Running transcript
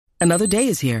Another day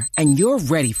is here, and you're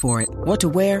ready for it. What to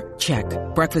wear? Check.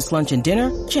 Breakfast, lunch, and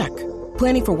dinner? Check.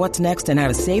 Planning for what's next and how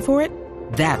to save for it?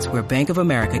 That's where Bank of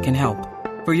America can help.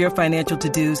 For your financial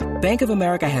to-dos, Bank of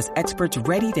America has experts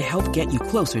ready to help get you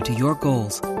closer to your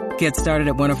goals. Get started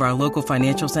at one of our local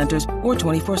financial centers or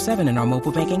 24/7 in our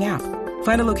mobile banking app.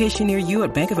 Find a location near you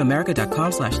at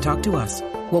bankofamerica.com/talktous.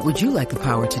 What would you like the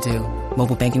power to do?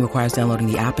 Mobile banking requires downloading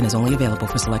the app and is only available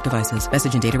for select devices.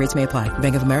 Message and data rates may apply.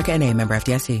 Bank of America N.A., member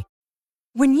FDIC.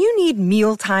 When you need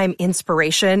mealtime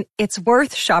inspiration, it's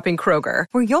worth shopping Kroger,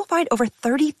 where you'll find over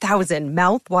 30,000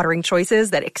 mouth-watering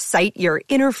choices that excite your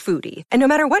inner foodie. And no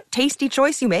matter what tasty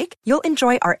choice you make, you'll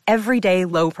enjoy our everyday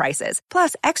low prices,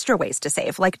 plus extra ways to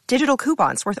save, like digital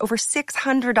coupons worth over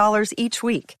 $600 each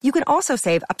week. You can also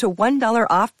save up to $1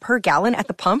 off per gallon at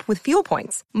the pump with fuel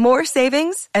points. More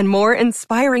savings and more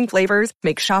inspiring flavors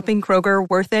make shopping Kroger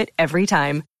worth it every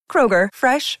time. Kroger,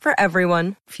 fresh for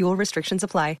everyone. Fuel restrictions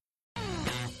apply.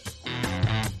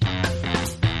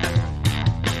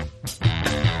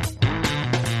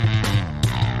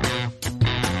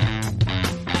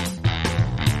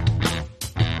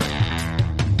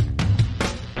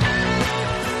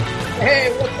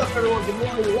 Hey, what's up, everyone? Good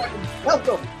morning.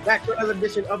 Welcome back to another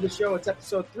edition of the show. It's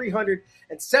episode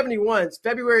 371. It's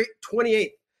February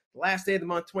 28th, the last day of the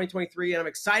month, 2023, and I'm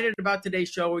excited about today's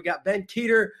show. We got Ben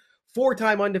Kueter,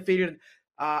 four-time undefeated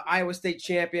Iowa State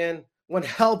champion, one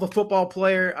hell of a football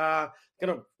player,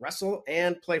 going to wrestle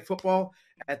and play football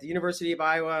at the University of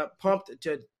Iowa. Pumped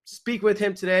to speak with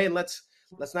him today, and let's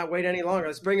not wait any longer.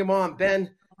 Let's bring him on.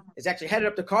 Ben is actually headed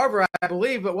up to Carver, I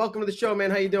believe, but welcome to the show,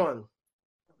 man. How you doing?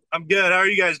 I'm good. How are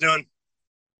you guys doing?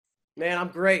 Man, I'm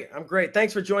great.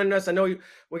 Thanks for joining us. I know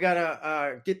we got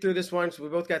to get through this one, so we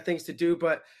both got things to do.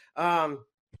 But how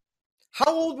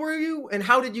old were you, and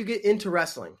how did you get into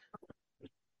wrestling?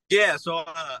 Yeah, so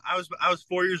I was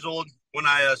 4 years old when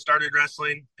I started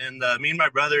wrestling, and me and my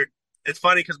brother. It's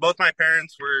funny because both my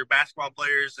parents were basketball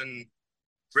players and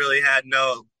really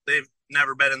they've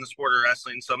never been in the sport of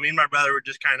wrestling. So me and my brother would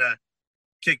just kind of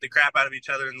kick the crap out of each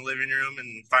other in the living room,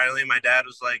 and finally my dad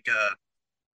was like,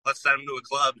 let's send him to a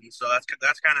club. And so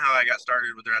that's kind of how I got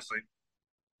started with wrestling.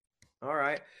 All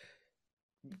right.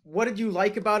 What did you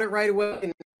like about it right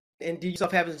away, and did you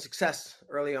yourself having success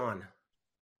early on?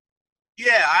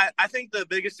 Yeah, I think the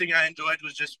biggest thing I enjoyed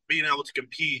was just being able to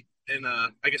compete in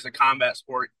I guess a combat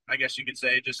sport, I guess you could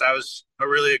say. Just I was a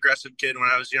really aggressive kid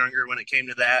when I was younger when it came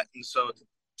to that, and so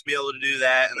to be able to do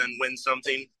that and then win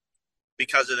something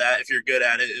because of that, if you're good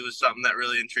at it, it was something that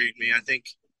really intrigued me. I think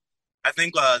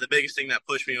the biggest thing that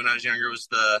pushed me when I was younger was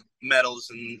the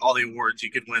medals and all the awards you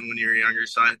could win when you were younger.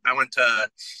 So I went to, I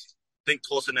think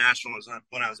Tulsa National was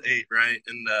when I was 8, right?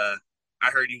 And I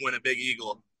heard you win a big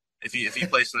eagle if you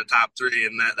place in the top 3,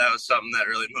 and that was something that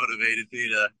really motivated me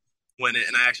to win it.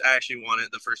 And I actually won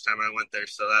it the first time I went there.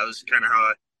 So that was kind of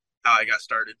how I got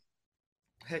started.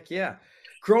 Heck yeah.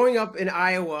 Growing up in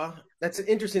Iowa, that's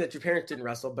interesting that your parents didn't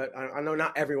wrestle, but I know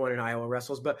not everyone in Iowa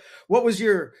wrestles. But what was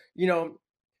your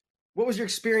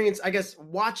experience, I guess,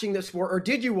 watching the sport, or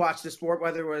did you watch the sport,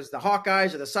 whether it was the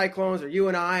Hawkeyes or the Cyclones or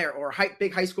UNI or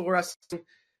big high school wrestling?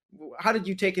 How did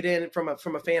you take it in from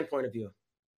a fan point of view?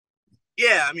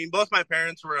 Yeah, I mean, both my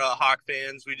parents were Hawk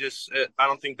fans. I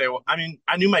don't think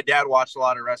I knew my dad watched a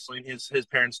lot of wrestling. His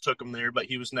parents took him there, but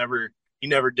he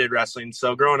never did wrestling.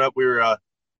 So growing up, we were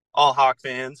all Hawk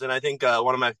fans, and I think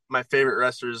one of my favorite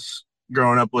wrestlers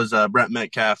growing up was Brent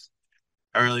Metcalf.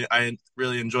 I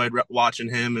really enjoyed watching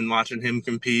him and watching him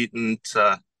compete, and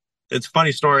it's a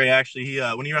funny story actually. He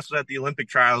when he wrestled at the Olympic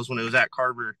trials when it was at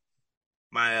Carver,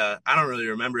 I don't really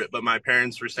remember it, but my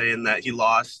parents were saying that he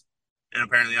lost, and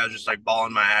apparently I was just like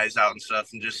bawling my eyes out and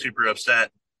stuff, and just super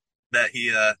upset that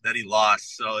he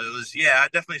lost. So it was, yeah,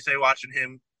 I'd definitely say watching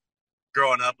him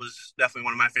growing up was definitely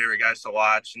one of my favorite guys to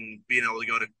watch, and being able to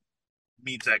go to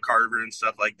meets at Carver and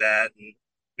stuff like that. And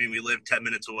I mean, we live 10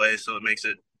 minutes away, so it makes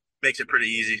it pretty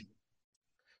easy.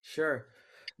 Sure.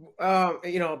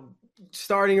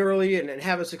 Starting early and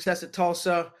having success at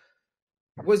Tulsa,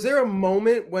 was there a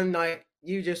moment when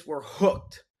you just were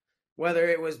hooked, whether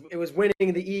it was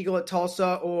winning the Eagle at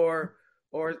Tulsa or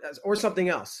something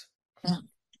else?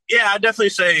 Yeah, I'd definitely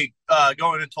say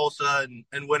going to Tulsa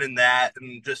and winning that,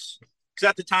 and just because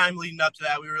at the time leading up to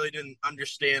that, we really didn't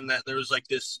understand that there was like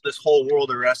this whole world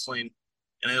of wrestling,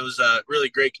 and it was a really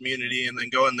great community. And then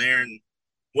going there and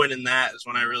winning that is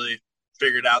when I really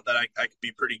figured out that I could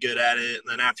be pretty good at it. And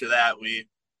then after that,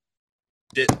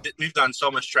 we've done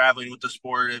so much traveling with the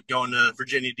sport, going to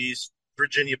Virginia Beach, for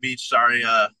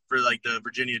like the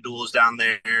Virginia duels down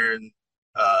there, and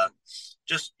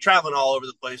just traveling all over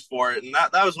the place for it. And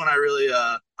that was when I really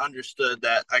understood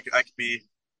that I could be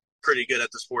pretty good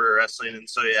at the sport of wrestling. And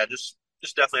so, yeah, just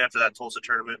definitely after that Tulsa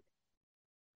tournament.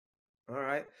 All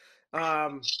right.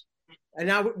 And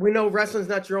now we know wrestling's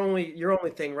not your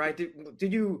only thing, right?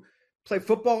 Did you play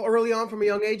football early on from a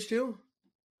young age too?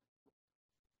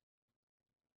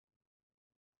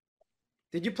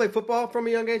 Did you play football from a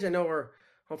young age? I know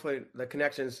hopefully the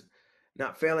connection's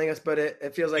not failing us, but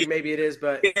it feels like maybe it is.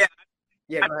 But Yeah,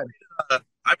 yeah, go ahead.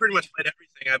 I pretty much played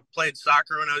everything. I played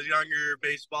soccer when I was younger,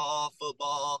 baseball,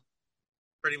 football,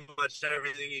 pretty much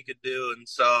everything you could do. And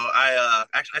so I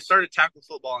started tackle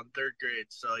football in third grade.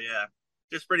 So yeah,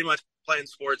 just pretty much playing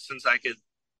sports since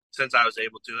I was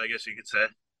able to, I guess you could say.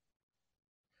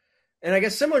 And I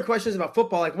guess similar questions about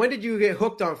football. Like, when did you get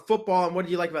hooked on football, and what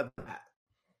did you like about that?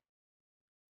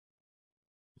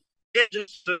 Yeah,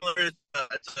 just similar.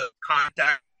 It's a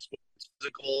contact sports,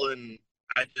 physical, and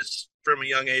I just from a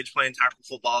young age playing tackle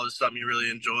football is something you really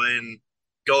enjoy, and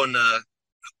going to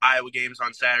Iowa games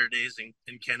on Saturdays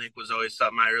in Kinnick was always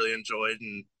something I really enjoyed.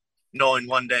 And knowing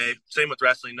one day, same with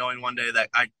wrestling, knowing one day that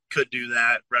I could do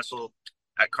that, wrestle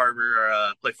at Carver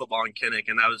or play football in Kinnick,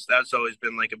 and that's always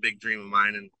been like a big dream of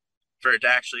mine. And for it to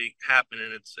actually happen,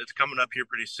 and it's coming up here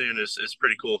pretty soon, is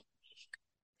pretty cool.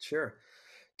 Sure.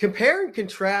 Compare and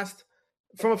contrast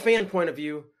from a fan point of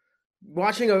view,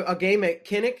 watching a game at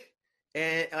Kinnick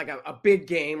and like a big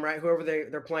game, right? Whoever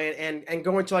they're playing, and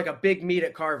going to like a big meet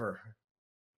at Carver.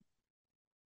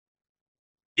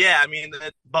 Yeah, I mean,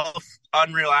 both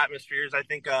unreal atmospheres. I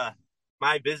think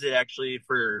my visit actually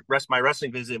for my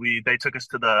wrestling visit, they took us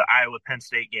to the Iowa Penn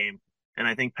State game, and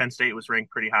I think Penn State was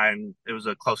ranked pretty high, and it was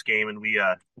a close game, and we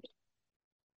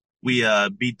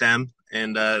beat them,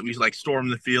 and we like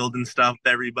stormed the field and stuff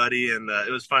with everybody, and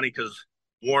it was funny because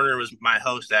Warner was my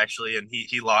host actually, and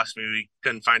he lost me. We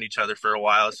couldn't find each other for a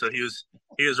while, so he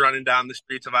was running down the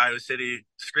streets of Iowa City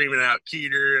screaming out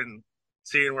Kueter and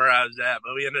seeing where I was at,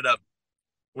 but we ended up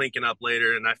linking up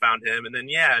later, and I found him, and then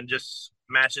and just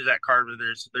matches at Carver.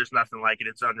 There's nothing like it.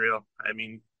 It's unreal. I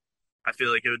mean, I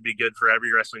feel like it would be good for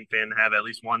every wrestling fan to have at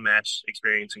least one match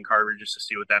experience in Carver just to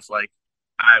see what that's like,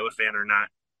 Iowa fan or not.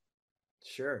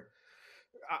 Sure.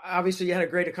 Obviously, you had a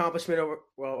great accomplishment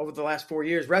over the last 4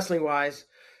 years, wrestling wise.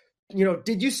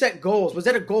 Did you set goals? Was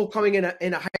that a goal coming in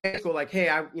a high school? Like, hey,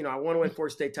 I want to win 4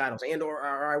 state titles, or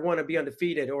I want to be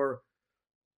undefeated, or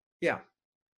yeah.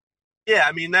 Yeah,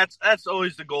 I mean that's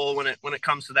always the goal when it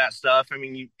comes to that stuff. I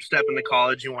mean, you step into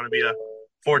college, you want to be a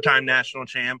 4-time national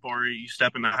champ, or you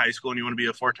step into high school and you want to be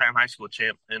a 4-time high school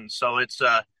champ. And so it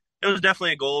was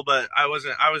definitely a goal, but I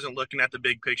wasn't looking at the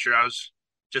big picture. I was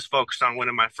just focused on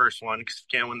winning my first one, because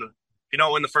if you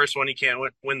don't win the first one, you can't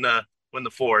win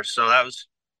the 4. So that was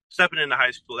stepping into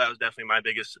high school. That was definitely my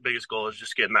biggest goal, is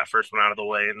just getting that first one out of the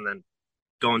way and then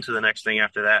going to the next thing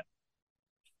after that.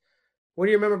 What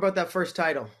do you remember about that first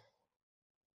title?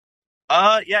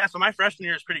 Yeah, so my freshman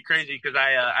year is pretty crazy because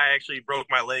I actually broke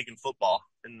my leg in football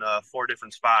in 4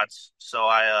 different spots. So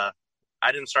I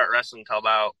didn't start wrestling until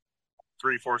about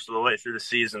 3/4 of the way through the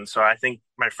season. So I think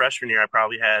my freshman year I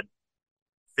probably had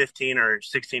 15 or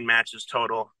 16 matches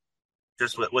total,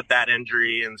 just with that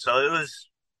injury. And so it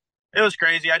was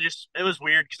crazy. It was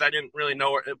weird because I didn't really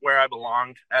know where I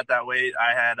belonged at that weight.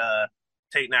 I had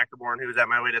Tate Ackerborn, who was at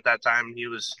my weight at that time. He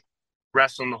was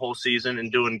wrestling the whole season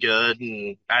and doing good.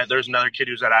 And there's another kid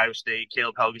who was at Iowa State,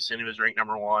 Caleb Helgeson, who was ranked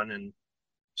number 1. And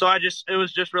so it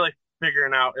was just really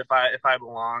figuring out if I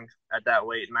belonged at that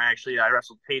weight. And I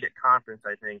wrestled Tate at conference,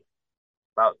 I think,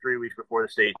 about 3 weeks before the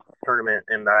state tournament,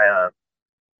 and I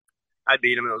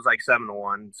beat him. It was like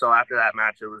 7-1. So after that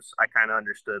match, I kind of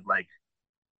understood like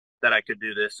that I could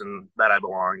do this and that I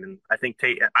belonged. And I think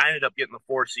I ended up getting the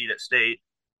 4 seed at state.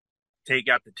 Tate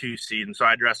got the 2 seed, and so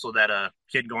I wrestled at a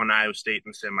kid going to Iowa State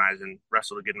in semis and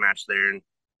wrestled a good match there and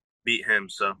beat him.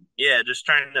 So yeah, just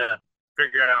trying to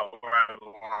figure out where I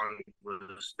belong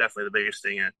was definitely the biggest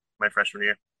thing at my freshman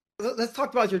year. Let's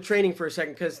talk about your training for a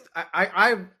second, because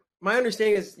my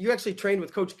understanding is you actually trained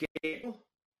with Coach Gable,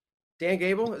 Dan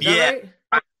Gable. Is that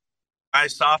right? I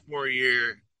sophomore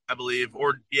year, I believe,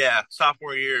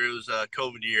 sophomore year, it was a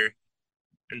COVID year.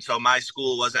 And so my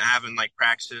school wasn't having like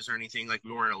practices or anything, like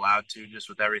we weren't allowed to, just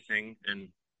with everything. And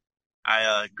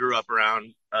I grew up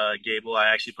around Gable.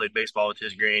 I actually played baseball with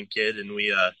his grandkid, and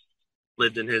we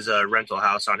lived in his rental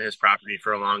house on his property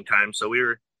for a long time. So we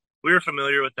were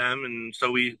familiar with them, and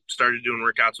so we started doing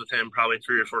workouts with him probably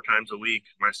 3 or 4 times a week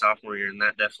my sophomore year, and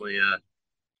that definitely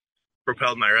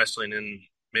propelled my wrestling and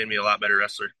made me a lot better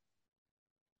wrestler.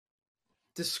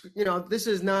 This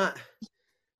is not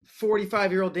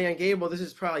 45-year-old Dan Gable. This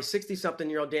is probably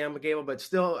 60-something-year-old Dan Gable, but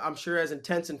still, I'm sure as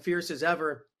intense and fierce as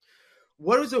ever.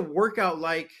 What was a workout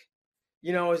like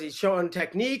Is he showing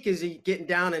technique? Is he getting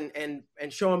down and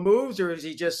showing moves, or is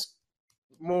he just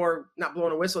more not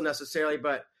blowing a whistle necessarily,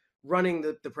 but running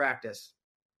the practice?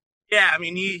 Yeah, I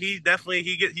mean, he definitely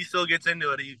he still gets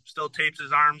into it. He still tapes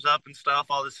his arms up and stuff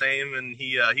all the same, and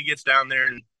he gets down there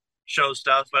and shows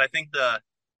stuff. But I think the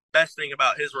best thing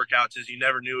about his workouts is you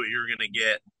never knew what you were going to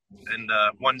get. And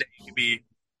one day you could be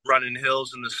running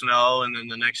hills in the snow, and then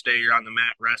the next day you're on the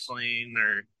mat wrestling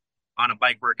or on a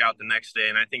bike workout the next day.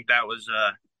 And I think that was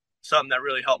something that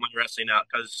really helped my wrestling out,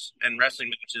 because in wrestling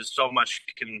matches so much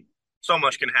can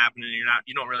happen, and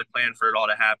you don't really plan for it all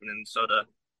to happen. And so to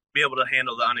be able to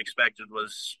handle the unexpected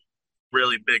was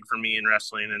really big for me in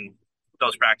wrestling, and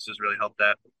those practices really helped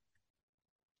that.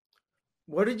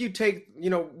 What did you take?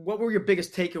 What were your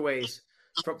biggest takeaways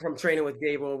from training with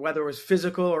Gable, whether it was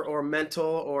physical or mental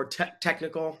or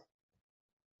technical?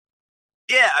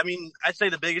 Yeah, I mean, I'd say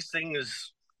the biggest thing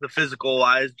is the physical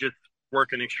wise, just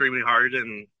working extremely hard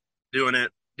and doing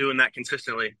that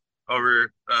consistently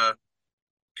over a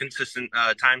consistent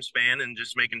time span, and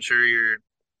just making sure you're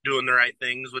doing the right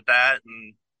things with that,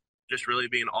 and just really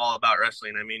being all about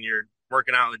wrestling. I mean, you're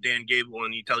working out with Dan Gable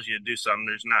and he tells you to do something.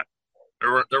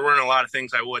 There weren't a lot of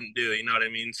things I wouldn't do, you know what I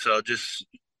mean? So just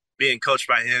being coached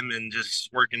by him and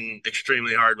just working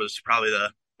extremely hard was probably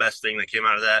the best thing that came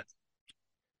out of that.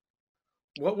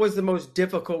 What was the most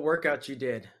difficult workout you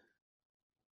did?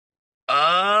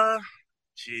 Uh,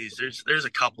 Geez, there's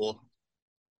a couple.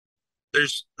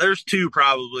 There's two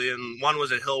probably, and one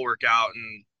was a hill workout,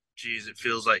 and geez, it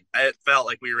felt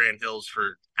like we ran hills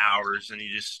for hours, and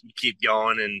you keep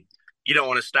going, and you don't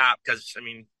want to stop because I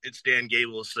mean it's Dan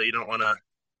Gable, so you don't want to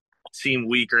seem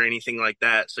weak or anything like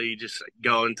that. So you just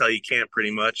go until you can't,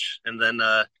 pretty much. And then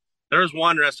there was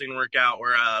one wrestling workout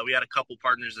where we had a couple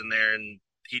partners in there, and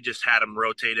he just had them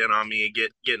rotate in on me,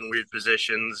 get in weird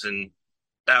positions, and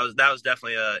that was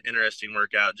definitely a interesting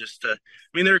workout. I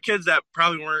mean, there were kids that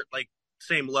probably weren't like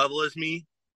same level as me,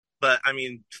 but I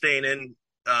mean, staying in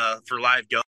for live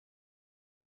go.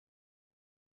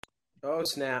 Oh,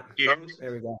 snap. Here,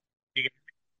 There we go.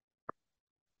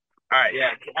 all right,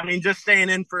 yeah. I mean, just staying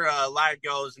in for live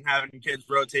goes and having kids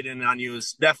rotate in on you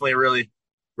is definitely a really,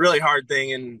 really hard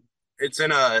thing. And it's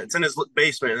in his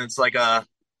basement, and it's like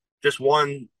just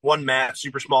one mat,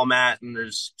 super small mat, and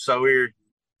so we were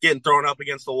getting thrown up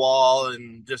against the wall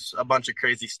and just a bunch of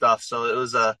crazy stuff. So it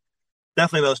was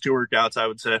definitely those two workouts, I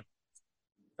would say.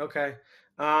 Okay.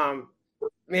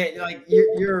 Man, like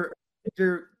your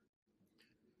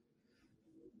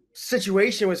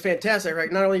situation was fantastic,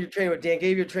 right? Not only you're training with Dan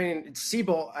Gable, you're training at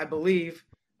Siebel, I believe.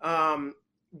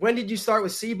 When did you start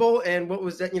with Siebel, and what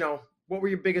was that? What were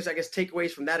your biggest, I guess,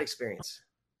 takeaways from that experience?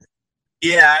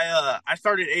 Yeah, I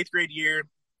started eighth grade year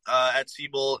at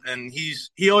Siebel, and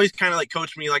he always kind of like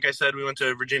coached me. Like I said, we went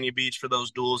to Virginia Beach for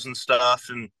those duels and stuff,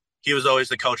 and he was always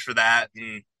the coach for that.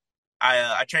 And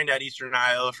I trained at Eastern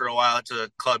Iowa for a while. It's a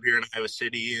club here in Iowa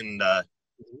City, and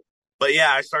but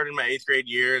yeah, I started my eighth grade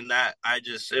year, and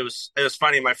it was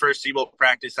funny. My first Siebel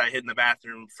practice, I hid in the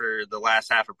bathroom for the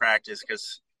last half of practice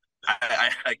because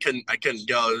I couldn't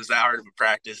go. It was that hard of a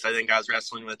practice. I think I was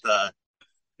wrestling with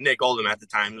Nick Oldham at the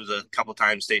time, who was a couple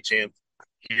times state champ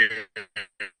here.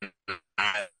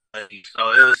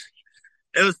 So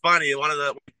it was funny. One of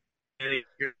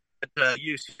the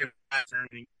use bathroom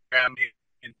and grab me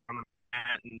on the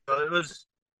mat, and so it was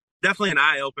definitely an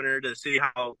eye opener to see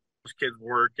how those kids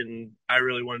work, and I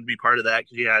really wanted to be part of that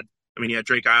because you had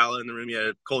Drake Isla in the room, you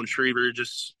had Colton Schriever,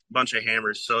 just a bunch of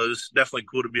hammers. So it was definitely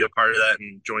cool to be a part of that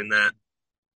and join that.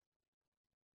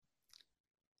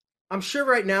 I'm sure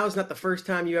right now is not the first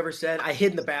time you ever said I hid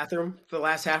in the bathroom for the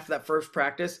last half of that first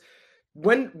practice.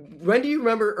 When do you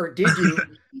remember, or did you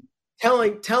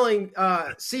telling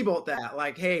Seabolt that,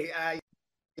 like, hey,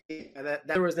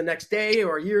 that was the next day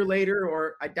or a year later,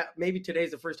 or maybe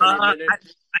today's the first time you admitted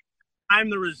it?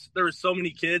 There was so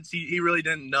many kids. He really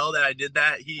didn't know that I did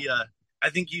that. I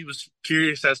think he was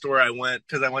curious as to where I went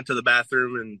because I went to the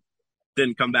bathroom and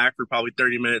didn't come back for probably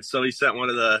 30 minutes. So he sent one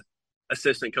of the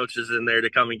assistant coaches in there to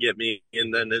come and get me.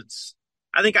 And then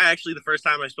I think the first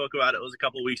time I spoke about it was a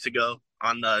couple of weeks ago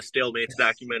on the Stalemates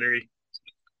documentary.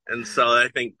 And so I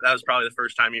think that was probably the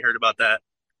first time you heard about that.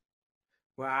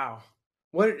 Wow.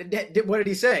 What did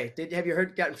he say? Have you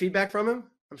gotten feedback from him?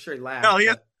 I'm sure he laughed. No,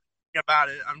 about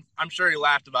it. I'm sure he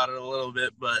laughed about it a little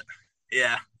bit, but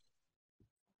yeah.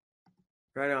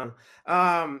 Right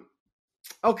on.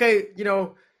 Okay,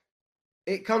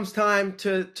 it comes time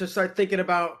to start thinking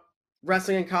about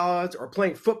wrestling in college or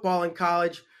playing football in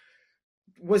college.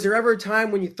 Was there ever a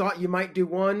time when you thought you might do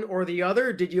one or the other?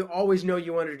 Or did you always know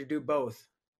you wanted to do both?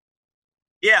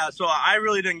 Yeah, so I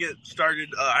really didn't get started.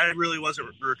 I really wasn't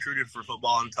recruited for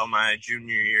football until my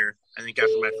junior year. I think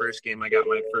after my first game, I got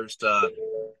my first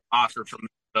offer from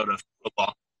Minnesota for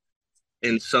football.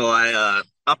 And so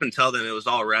up until then, it was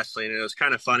all wrestling. And it was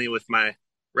kind of funny with my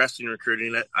wrestling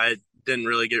recruiting that I didn't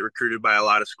really get recruited by a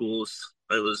lot of schools.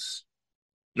 It was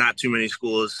not too many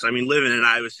schools. I mean, living in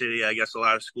Iowa City, I guess a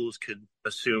lot of schools could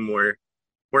assume where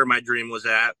my dream was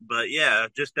at. But yeah,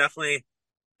 just definitely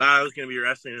thought I was going to be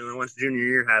wrestling. And then once junior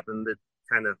year happened, it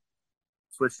kind of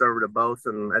switched over to both.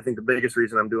 And I think the biggest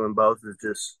reason I'm doing both is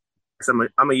just because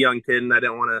I'm a young kid and I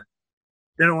didn't want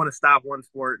to stop one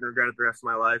sport and regret it the rest of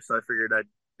my life. So I figured I'd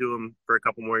do them for a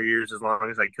couple more years as long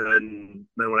as I could. And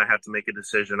then when I have to make a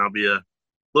decision, I'll be a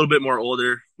little bit more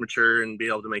older, mature, and be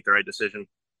able to make the right decision.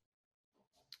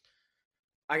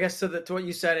 I guess to what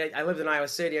you said, I lived in Iowa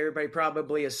City. Everybody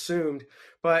probably assumed,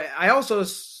 but I also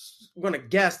want to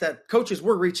guess that coaches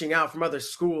were reaching out from other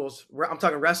schools. I'm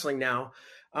talking wrestling now.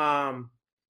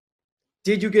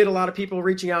 Did you get a lot of people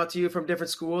reaching out to you from different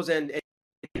schools, and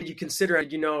did you consider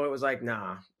it? It was like,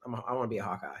 nah, I want to be a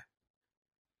Hawkeye.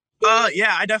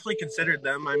 Yeah, I definitely considered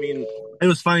them. I mean, it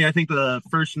was funny. I think the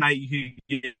first night you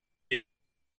get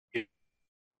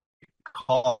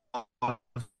call a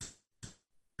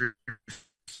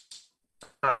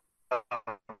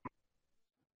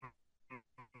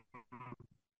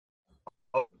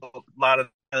lot of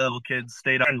little kids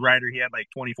stayed up. And Ryder, he had like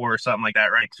 24 or something like that,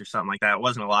 right? Or something like that. It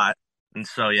wasn't a lot. And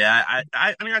so, yeah,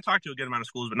 I mean, I talked to a good amount of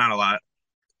schools, but not a lot.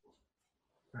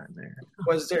 Right there.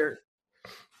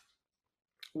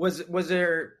 Was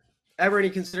there ever any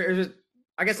consideration?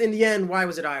 I guess in the end, why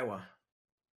was it Iowa?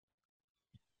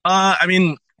 I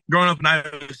mean, growing up in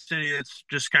Iowa City, it's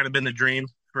just kind of been the dream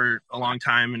for a long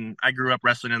time, and I grew up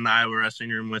wrestling in the Iowa wrestling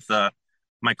room with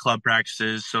my club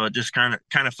practices, so it just kind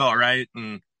of felt right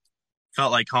and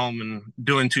felt like home. And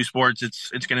doing two sports,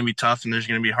 it's going to be tough, and there's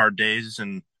going to be hard days,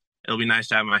 and it'll be nice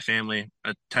to have my family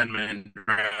a 10-minute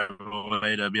drive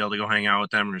away to be able to go hang out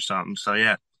with them or something. So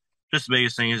yeah, just the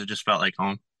biggest thing is it just felt like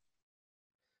home.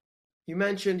 You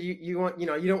mentioned you want you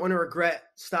don't want to regret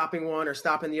stopping one or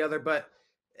stopping the other, but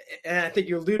and I think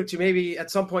you alluded to maybe at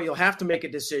some point you'll have to make a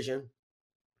decision.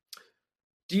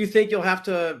 Do you think you'll have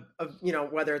to,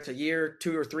 whether it's a year,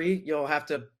 2 or 3, you'll have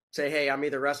to say, hey, I'm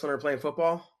either wrestling or playing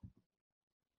football?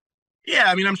 Yeah,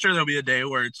 I mean, I'm sure there'll be a day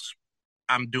where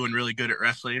I'm doing really good at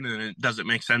wrestling and it doesn't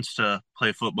make sense to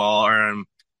play football, or I'm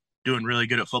doing really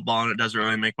good at football and it doesn't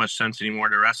really make much sense anymore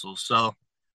to wrestle. So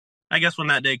I guess when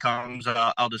that day comes,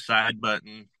 I'll decide. But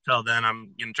until then,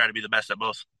 I'm going to try to be the best at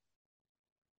both.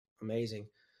 Amazing.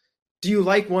 Do you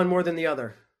like one more than the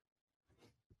other?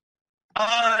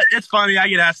 It's funny. I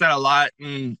get asked that a lot.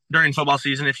 And during football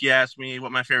season, if you ask me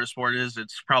what my favorite sport is,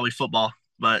 it's probably football.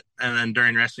 And then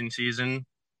during wrestling season,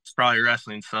 it's probably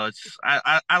wrestling. So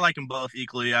I like them both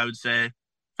equally, I would say,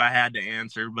 if I had to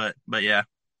answer. But yeah.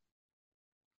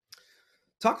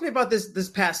 Talk to me about this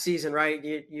past season, right?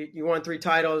 You won 3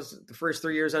 titles, the first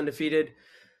 3 years undefeated.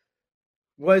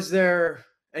 Was there,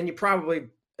 and you probably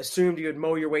assumed you would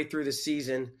mow your way through the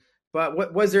season,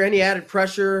 but was there any added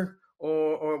pressure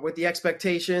or with the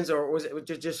expectations, or was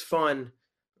it just fun,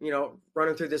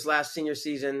 running through this last senior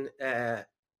season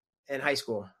in high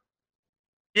school?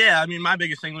 Yeah, I mean, my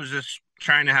biggest thing was just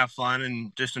trying to have fun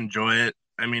and just enjoy it.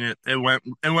 I mean, it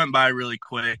went by really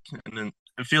quick, and then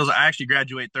I actually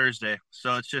graduate Thursday,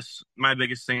 so it's just my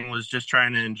biggest thing was just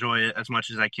trying to enjoy it as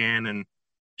much as I can, and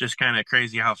just kind of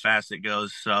crazy how fast it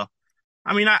goes. So,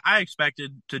 I mean, I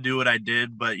expected to do what I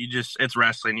did, but it's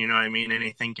wrestling, you know what I mean?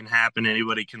 Anything can happen,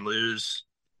 anybody can lose.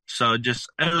 So it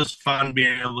was fun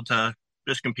being able to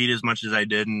just compete as much as I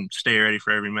did and stay ready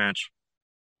for every match.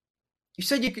 You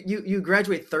said you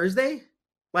graduate Thursday,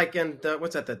 like in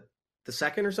what's that, the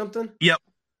second or something? Yep.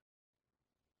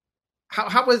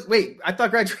 How was? Wait, I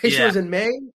thought graduation Yeah. was in May.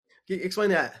 Can you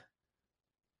explain that?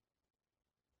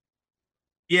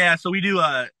 Yeah, so we do.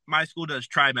 My school does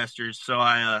trimesters, so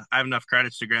I have enough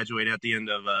credits to graduate at the end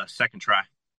of second try.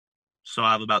 So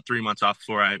I have about 3 months off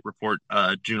before I report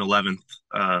June 11th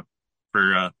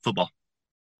for football.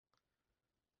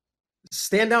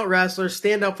 Standout wrestler,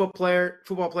 standout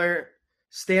football player,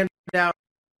 standout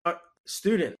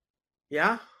student.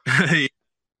 Yeah. I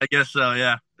guess so.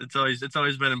 Yeah, it's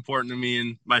always been important to me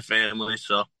and my family.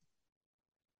 So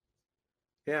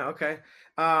Yeah. Okay.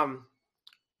 Um,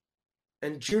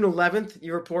 and June 11th,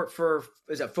 you report for,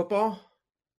 is that football?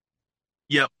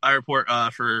 yep, I report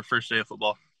for first day of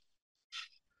football.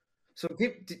 So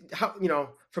how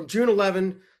from June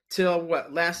 11 till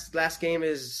what last game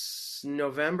is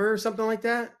November or something like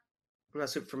that. I'm not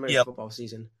super familiar with Yep. football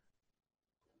season.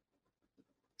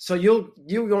 So you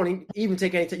won't even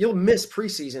take any time. You'll miss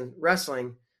preseason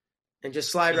wrestling and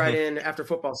just slide right in after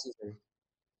football season.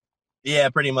 Yeah,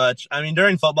 pretty much. I mean,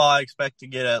 during football, I expect to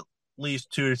get at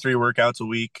least 2 or 3 workouts a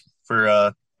week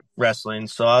for wrestling.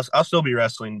 So I'll still be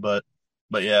wrestling, but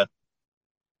yeah.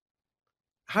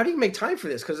 How do you make time for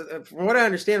this? Because from what I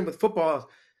understand with football,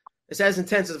 it's as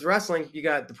intense as wrestling. You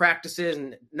got the practices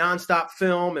and nonstop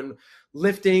film and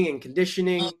lifting and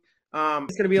conditioning. It's going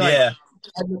to be like Yeah.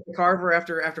 Carver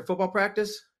after football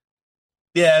practice.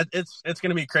 Yeah, it's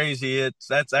gonna be crazy.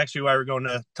 That's actually why we're going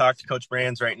to talk to Coach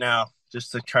Brands right now,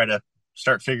 just to try to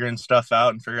start figuring stuff out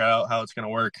and figure out how it's gonna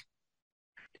work.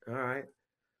 All right.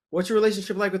 What's your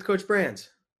relationship like with Coach Brands?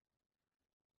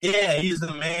 Yeah, he's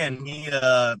the man.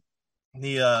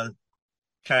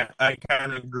 I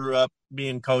kind of grew up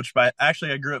being coached by.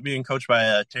 Actually, I grew up being coached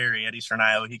by Terry at Eastern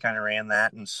Iowa. He kind of ran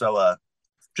that, and so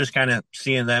just kind of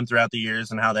seeing them throughout the years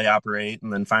and how they operate,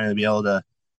 and then finally be able to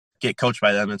get coached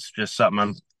by them. It's just something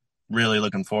I'm really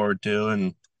looking forward to,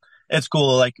 and it's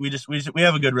cool. Like we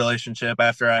have a good relationship.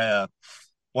 After I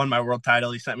won my world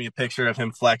title, he sent me a picture of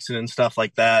him flexing and stuff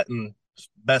like that, and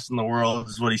best in the world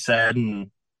is what he said, and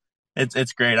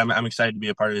it's great. I'm excited to be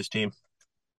a part of his team.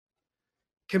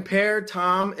 Compare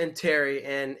Tom and Terry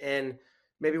and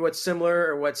maybe what's similar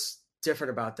or what's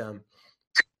different about them.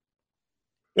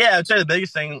 Yeah, I'd say the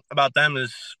biggest thing about them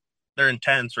is they're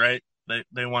intense, right?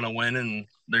 They want to win, and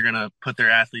they're gonna put their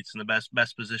athletes in the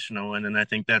best position to win. And I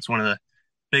think that's one of the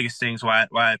biggest things why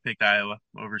I picked Iowa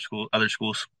over other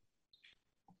schools.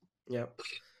 Yep.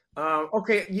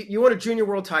 Okay, you won a junior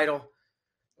world title.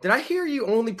 Did I hear you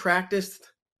only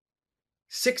practiced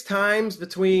 6 times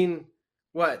between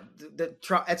what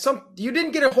at some? You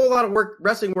didn't get a whole lot of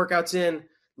wrestling workouts in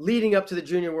leading up to the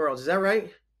junior worlds. Is that right?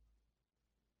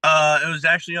 It was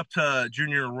actually up to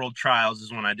junior world trials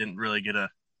is when I didn't really get a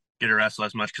wrestle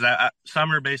as much, because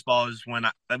summer baseball is when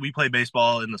we play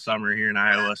baseball in the summer here in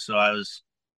Iowa. So I was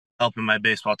helping my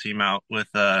baseball team out with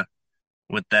that,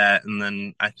 and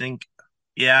then I think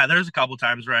there's a couple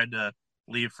times where I had to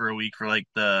leave for a week for like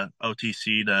the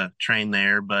OTC to train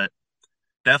there, but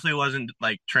definitely wasn't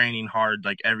like training hard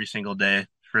like every single day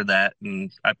for that.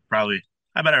 And I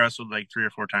bet I wrestled like 3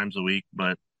 or 4 times a week,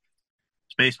 but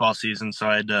it's baseball season, so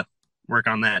I had to work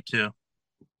on that too.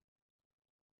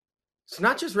 It's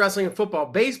not just wrestling and football,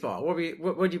 baseball. What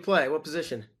did you play? What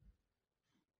position?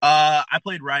 I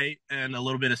played right and a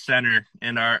little bit of center,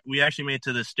 and we actually made it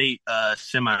to the state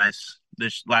semis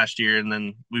this last year, and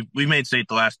then we made state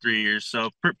the last 3 years. So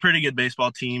pretty good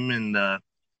baseball team, and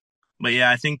but yeah,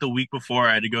 I think the week before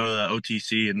I had to go to the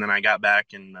OTC, and then I got back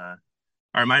and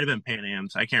or it might have been Pan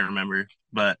Am's, I can't remember,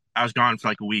 but I was gone for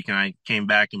like a week, and I came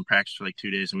back and practiced for like 2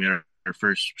 days, and we had our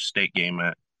first state game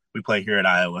we play here at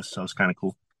Iowa, so it's kind of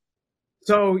cool.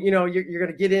 So you're going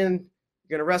to get in, you're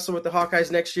going to wrestle with the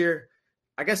Hawkeyes next year.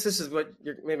 I guess this is what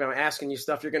maybe I'm asking you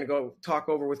stuff you're going to go talk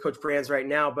over with Coach Brands right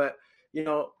now, but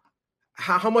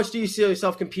how much do you see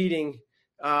yourself competing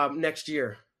next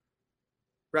year,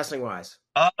 wrestling wise?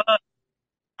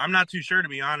 I'm not too sure, to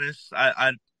be honest.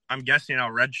 I'm guessing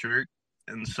I'll redshirt,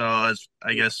 and so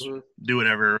I guess do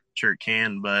whatever shirt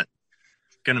can, but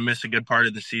gonna miss a good part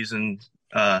of the season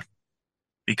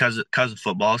because of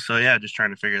football. So yeah, just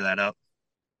trying to figure that out.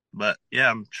 But yeah,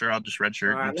 I'm sure I'll just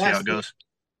redshirt and see how it goes.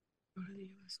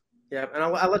 Yeah, and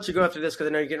I'll let you go after this because I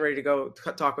know you're getting ready to go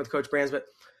talk with Coach Brands. But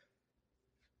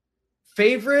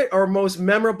favorite or most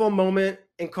memorable moment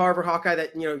in Carver Hawkeye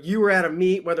that you were at a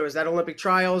meet, whether it was at Olympic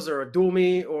trials or a dual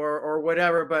meet or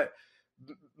whatever, but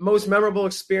most memorable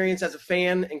experience as a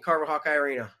fan in Carver Hawkeye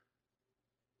Arena?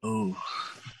 Oh,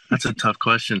 that's a tough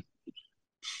question.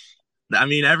 I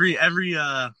mean, every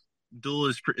duel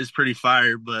is pretty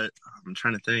fire, but I'm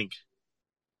trying to think.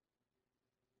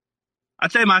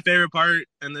 I'd say my favorite part,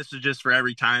 and this is just for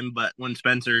every time, but when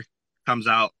Spencer comes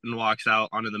out and walks out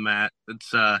onto the mat,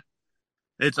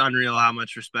 it's unreal how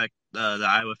much respect the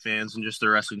Iowa fans and just the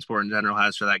wrestling sport in general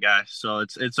has for that guy. So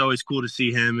it's always cool to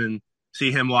see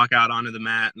him walk out onto the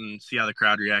mat and see how the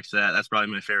crowd reacts to that. That's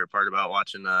probably my favorite part about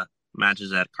watching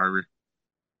matches at Carver.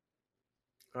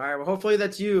 All right. Well, hopefully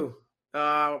that's you,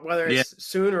 whether it's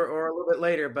soon or a little bit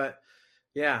later. But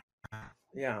yeah,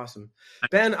 awesome.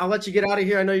 Ben, I'll let you get out of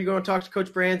here. I know you're going to talk to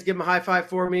Coach Brands. Give him a high five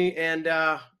for me. And,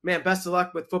 man, best of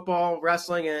luck with football,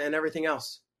 wrestling, and everything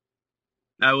else.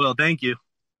 I will. Thank you.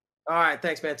 All right.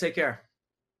 Thanks, man. Take care.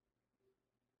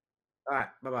 All right.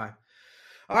 Bye-bye.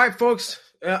 All right, folks.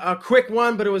 A quick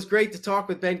one, but it was great to talk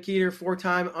with Ben Kueter,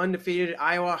 4-time undefeated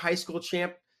Iowa high school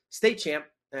champ, state champ,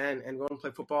 and going to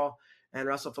play football and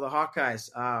wrestle for the Hawkeyes.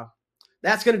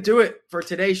 That's going to do it for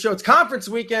today's show. It's conference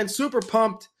weekend. Super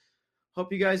pumped.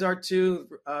 Hope you guys are too.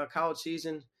 College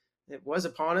season It was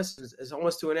upon us. It's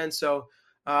almost to an end. So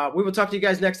we will talk to you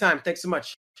guys next time. Thanks so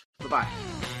much.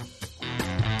 Bye-bye.